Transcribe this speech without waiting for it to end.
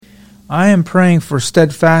I am praying for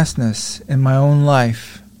steadfastness in my own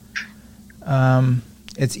life.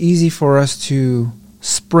 It's easy for us to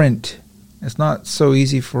sprint. It's not so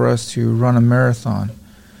easy for us to run a marathon.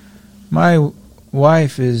 My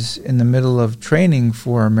wife is in the middle of training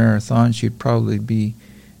for a marathon. She'd probably be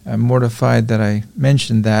mortified that I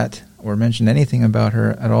mentioned that or mentioned anything about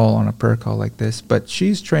her at all on a prayer call like this. But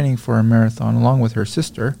she's training for a marathon along with her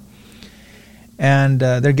sister. And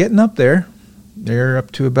they're getting up there. They're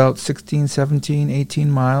up to about 16, 17, 18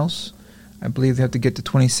 miles. I believe they have to get to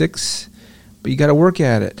 26. But you got to work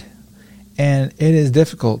at it. And it is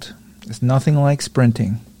difficult. It's nothing like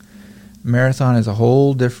sprinting. Marathon is a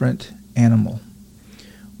whole different animal.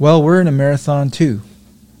 Well, we're in a marathon too.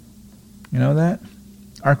 You know that?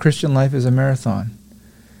 Our Christian life is a marathon.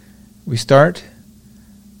 We start,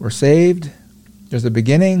 we're saved, there's a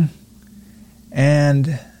beginning,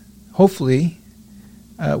 and hopefully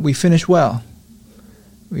we finish well.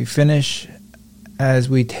 We finish as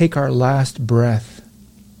we take our last breath.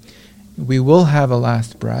 We will have a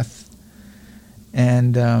last breath,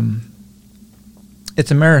 and it's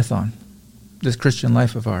a marathon, this Christian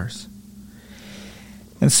life of ours.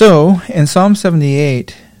 And so, in Psalm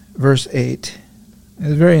 78, verse 8,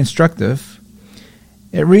 it's very instructive.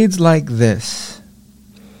 It reads like this.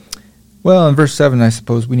 Well, in verse 7, I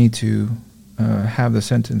suppose we need to have the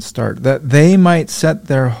sentence start. That they might set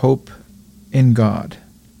their hope in God.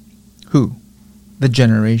 Who? The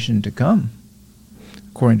generation to come,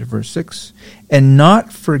 according to verse 6. And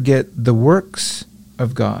not forget the works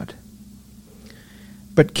of God,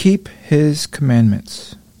 but keep his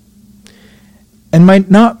commandments. And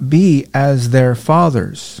might not be as their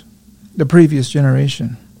fathers, the previous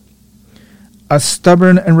generation, a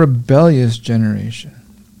stubborn and rebellious generation.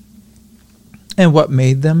 And what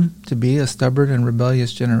made them to be a stubborn and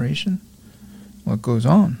rebellious generation? Well, it goes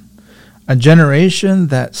on. A generation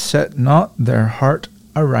that set not their heart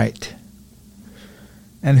aright,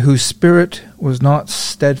 and whose spirit was not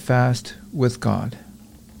steadfast with God.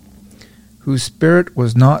 Whose spirit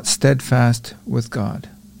was not steadfast with God.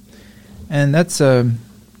 And that's a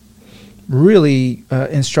really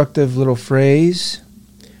instructive little phrase.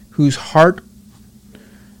 Whose heart,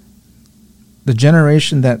 the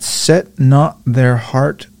generation that set not their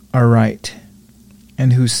heart aright,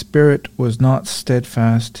 and whose spirit was not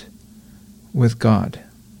steadfast with God.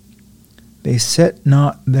 They set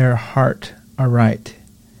not their heart aright,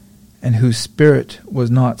 and whose spirit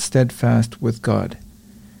was not steadfast with God.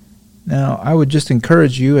 Now, I would just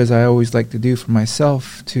encourage you, as I always like to do for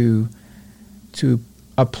myself, to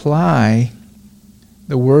apply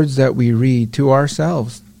the words that we read to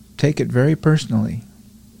ourselves. Take it very personally.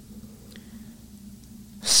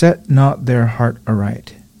 Set not their heart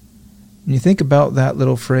aright. When you think about that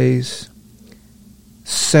little phrase,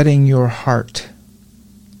 setting your heart,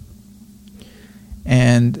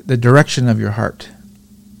 and the direction of your heart,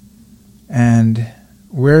 and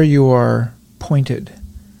where you are pointed,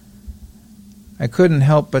 I couldn't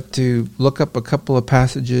help but to look up a couple of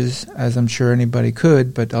passages, as I'm sure anybody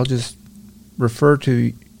could, but I'll just refer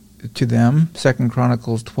to them. 2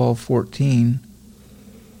 Chronicles 12:14,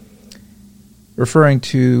 referring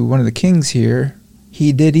to one of the kings here.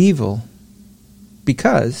 He did evil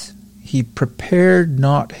because he prepared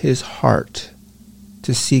not his heart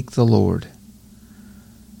to seek the Lord.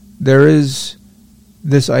 There is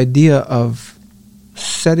this idea of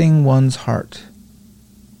setting one's heart,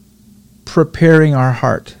 preparing our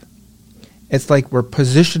heart. It's like we're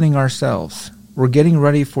positioning ourselves. We're getting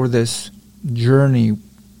ready for this journey.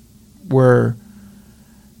 We're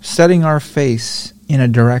setting our face in a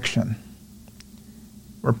direction.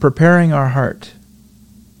 We're preparing our heart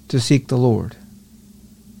to seek the Lord.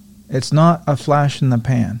 It's not a flash in the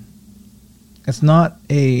pan. It's not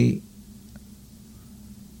a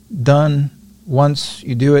done once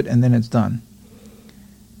you do it and then it's done.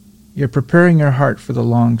 You're preparing your heart for the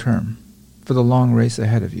long term, for the long race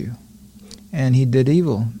ahead of you. And he did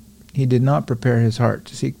evil. He did not prepare his heart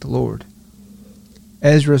to seek the Lord.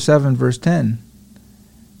 Ezra 7 verse 10.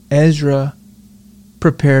 Ezra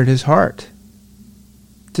prepared his heart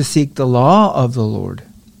to seek the law of the Lord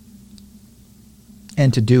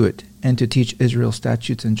and to do it and to teach Israel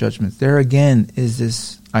statutes and judgments. There again is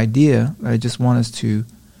this idea I just want us to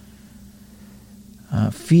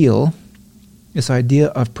feel, this idea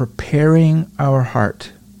of preparing our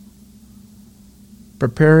heart.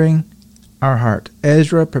 Preparing our heart.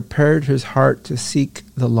 Ezra prepared his heart to seek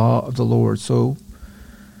the law of the Lord. So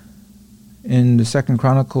in the 2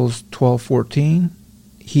 Chronicles 12:14,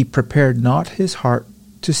 he prepared not his heart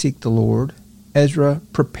to seek the Lord. Ezra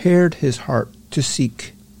prepared his heart to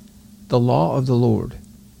seek the law of the Lord.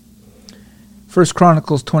 1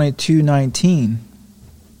 Chronicles 22:19.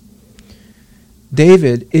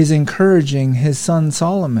 David is encouraging his son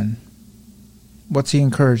Solomon. What's he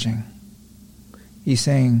encouraging? He's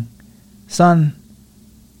saying, son,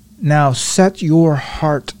 now set your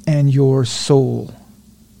heart and your soul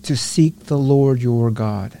to seek the Lord your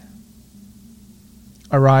God.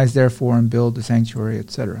 Arise therefore and build the sanctuary,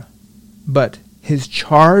 etc. But his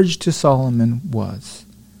charge to Solomon was,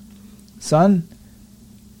 son,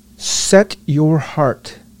 set your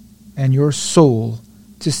heart and your soul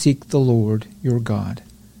to seek the Lord your God.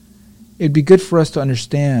 It'd be good for us to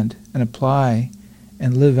understand and apply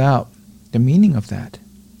and live out the meaning of that.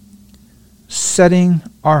 Setting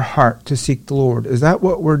our heart to seek the Lord. Is that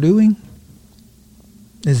what we're doing?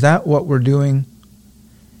 Is that what we're doing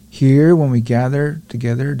here when we gather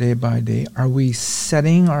together day by day? Are we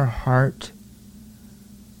setting our heart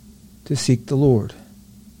to seek the Lord?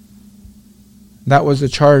 That was the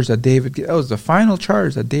charge that that was the final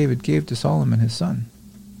charge that David gave to Solomon, his son.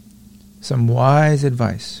 Some wise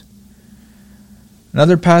advice.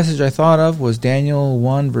 Another passage I thought of was Daniel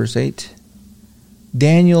 1 verse 8.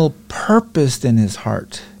 Daniel purposed in his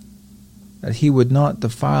heart that he would not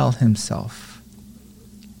defile himself.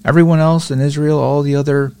 Everyone else in Israel, all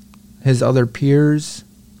his other peers,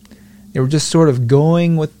 they were just sort of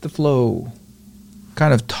going with the flow,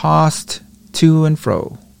 kind of tossed to and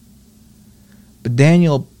fro. But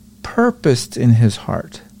Daniel purposed in his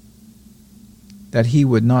heart that he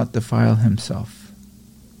would not defile himself.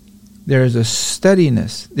 There is a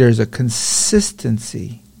steadiness, there's a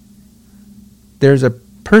consistency, there's a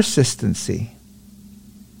persistency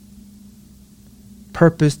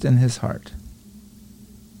purposed in his heart.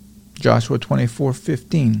 Joshua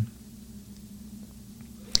 24:15.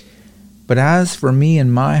 But as for me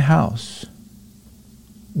and my house,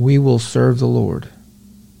 we will serve the Lord.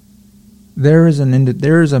 There is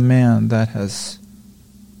a man that has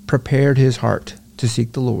prepared his heart to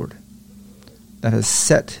seek the Lord, that has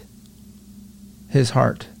set his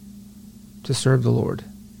heart to serve the Lord.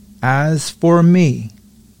 As for me,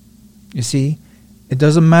 you see, it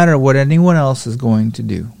doesn't matter what anyone else is going to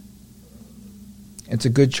do. It's a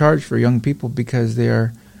good charge for young people because they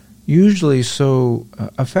are usually so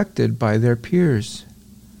affected by their peers.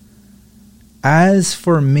 As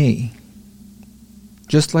for me,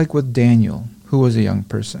 just like with Daniel, who was a young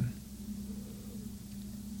person,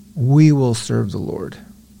 we will serve the Lord.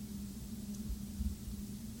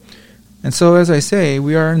 And so, as I say,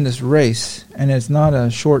 we are in this race, and it's not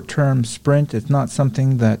a short-term sprint. It's not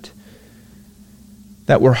something that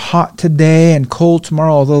we're hot today and cold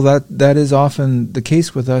tomorrow, although that is often the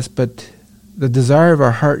case with us. But the desire of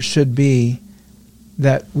our heart should be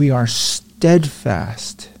that we are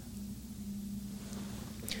steadfast.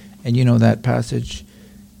 And you know that passage,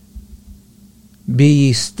 be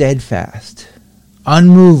ye steadfast,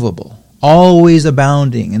 unmovable, always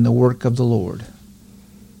abounding in the work of the Lord.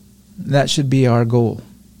 That should be our goal.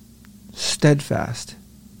 Steadfast.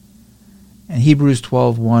 And Hebrews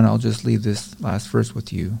 12:1, I'll just leave this last verse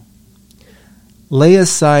with you. Lay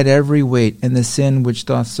aside every weight and the sin which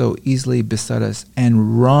doth so easily beset us,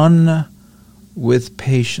 and run with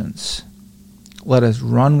patience. Let us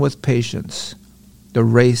run with patience the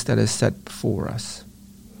race that is set before us.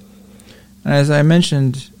 And as I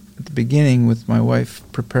mentioned at the beginning with my wife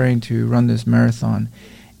preparing to run this marathon,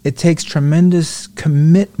 it takes tremendous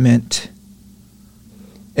commitment.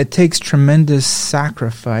 It takes tremendous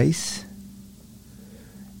sacrifice.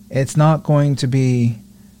 It's not going to be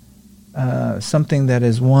something that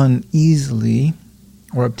is won easily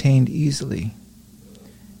or obtained easily.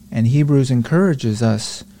 And Hebrews encourages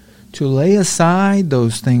us to lay aside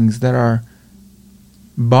those things that are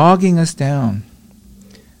bogging us down.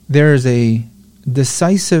 There is a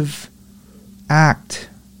decisive act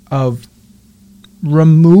of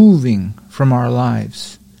removing from our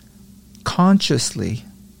lives consciously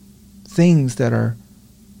things that are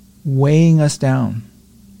weighing us down.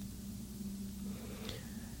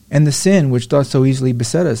 And the sin which doth so easily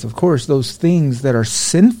beset us, of course, those things that are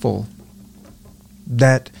sinful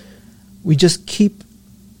that we just keep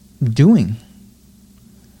doing.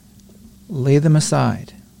 Lay them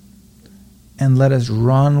aside and let us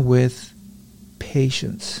run with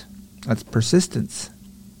patience. That's persistence.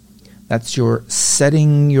 That's your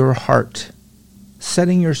setting your heart,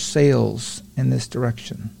 setting your sails in this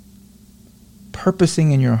direction,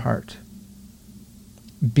 purposing in your heart,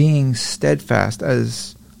 being steadfast,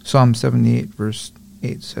 as Psalm 78 verse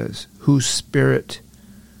 8 says, whose spirit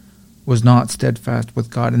was not steadfast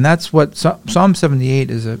with God. And that's what Psalm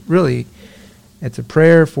 78 is it's a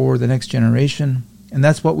prayer for the next generation. And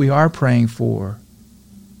that's what we are praying for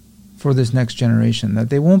for this next generation, that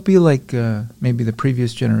they won't be like maybe the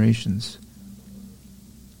previous generations,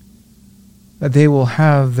 that they will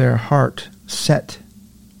have their heart set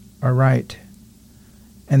aright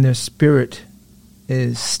and their spirit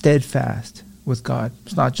is steadfast with God.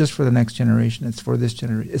 It's not just for the next generation, it's for this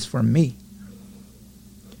generation, it's for me.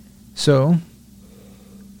 So,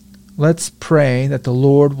 let's pray that the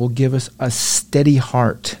Lord will give us a steady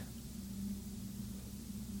heart.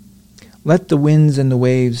 Let the winds and the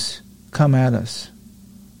waves come at us.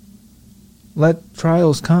 Let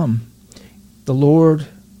trials come. The Lord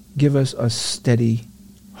give us a steady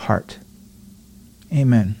heart.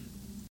 Amen.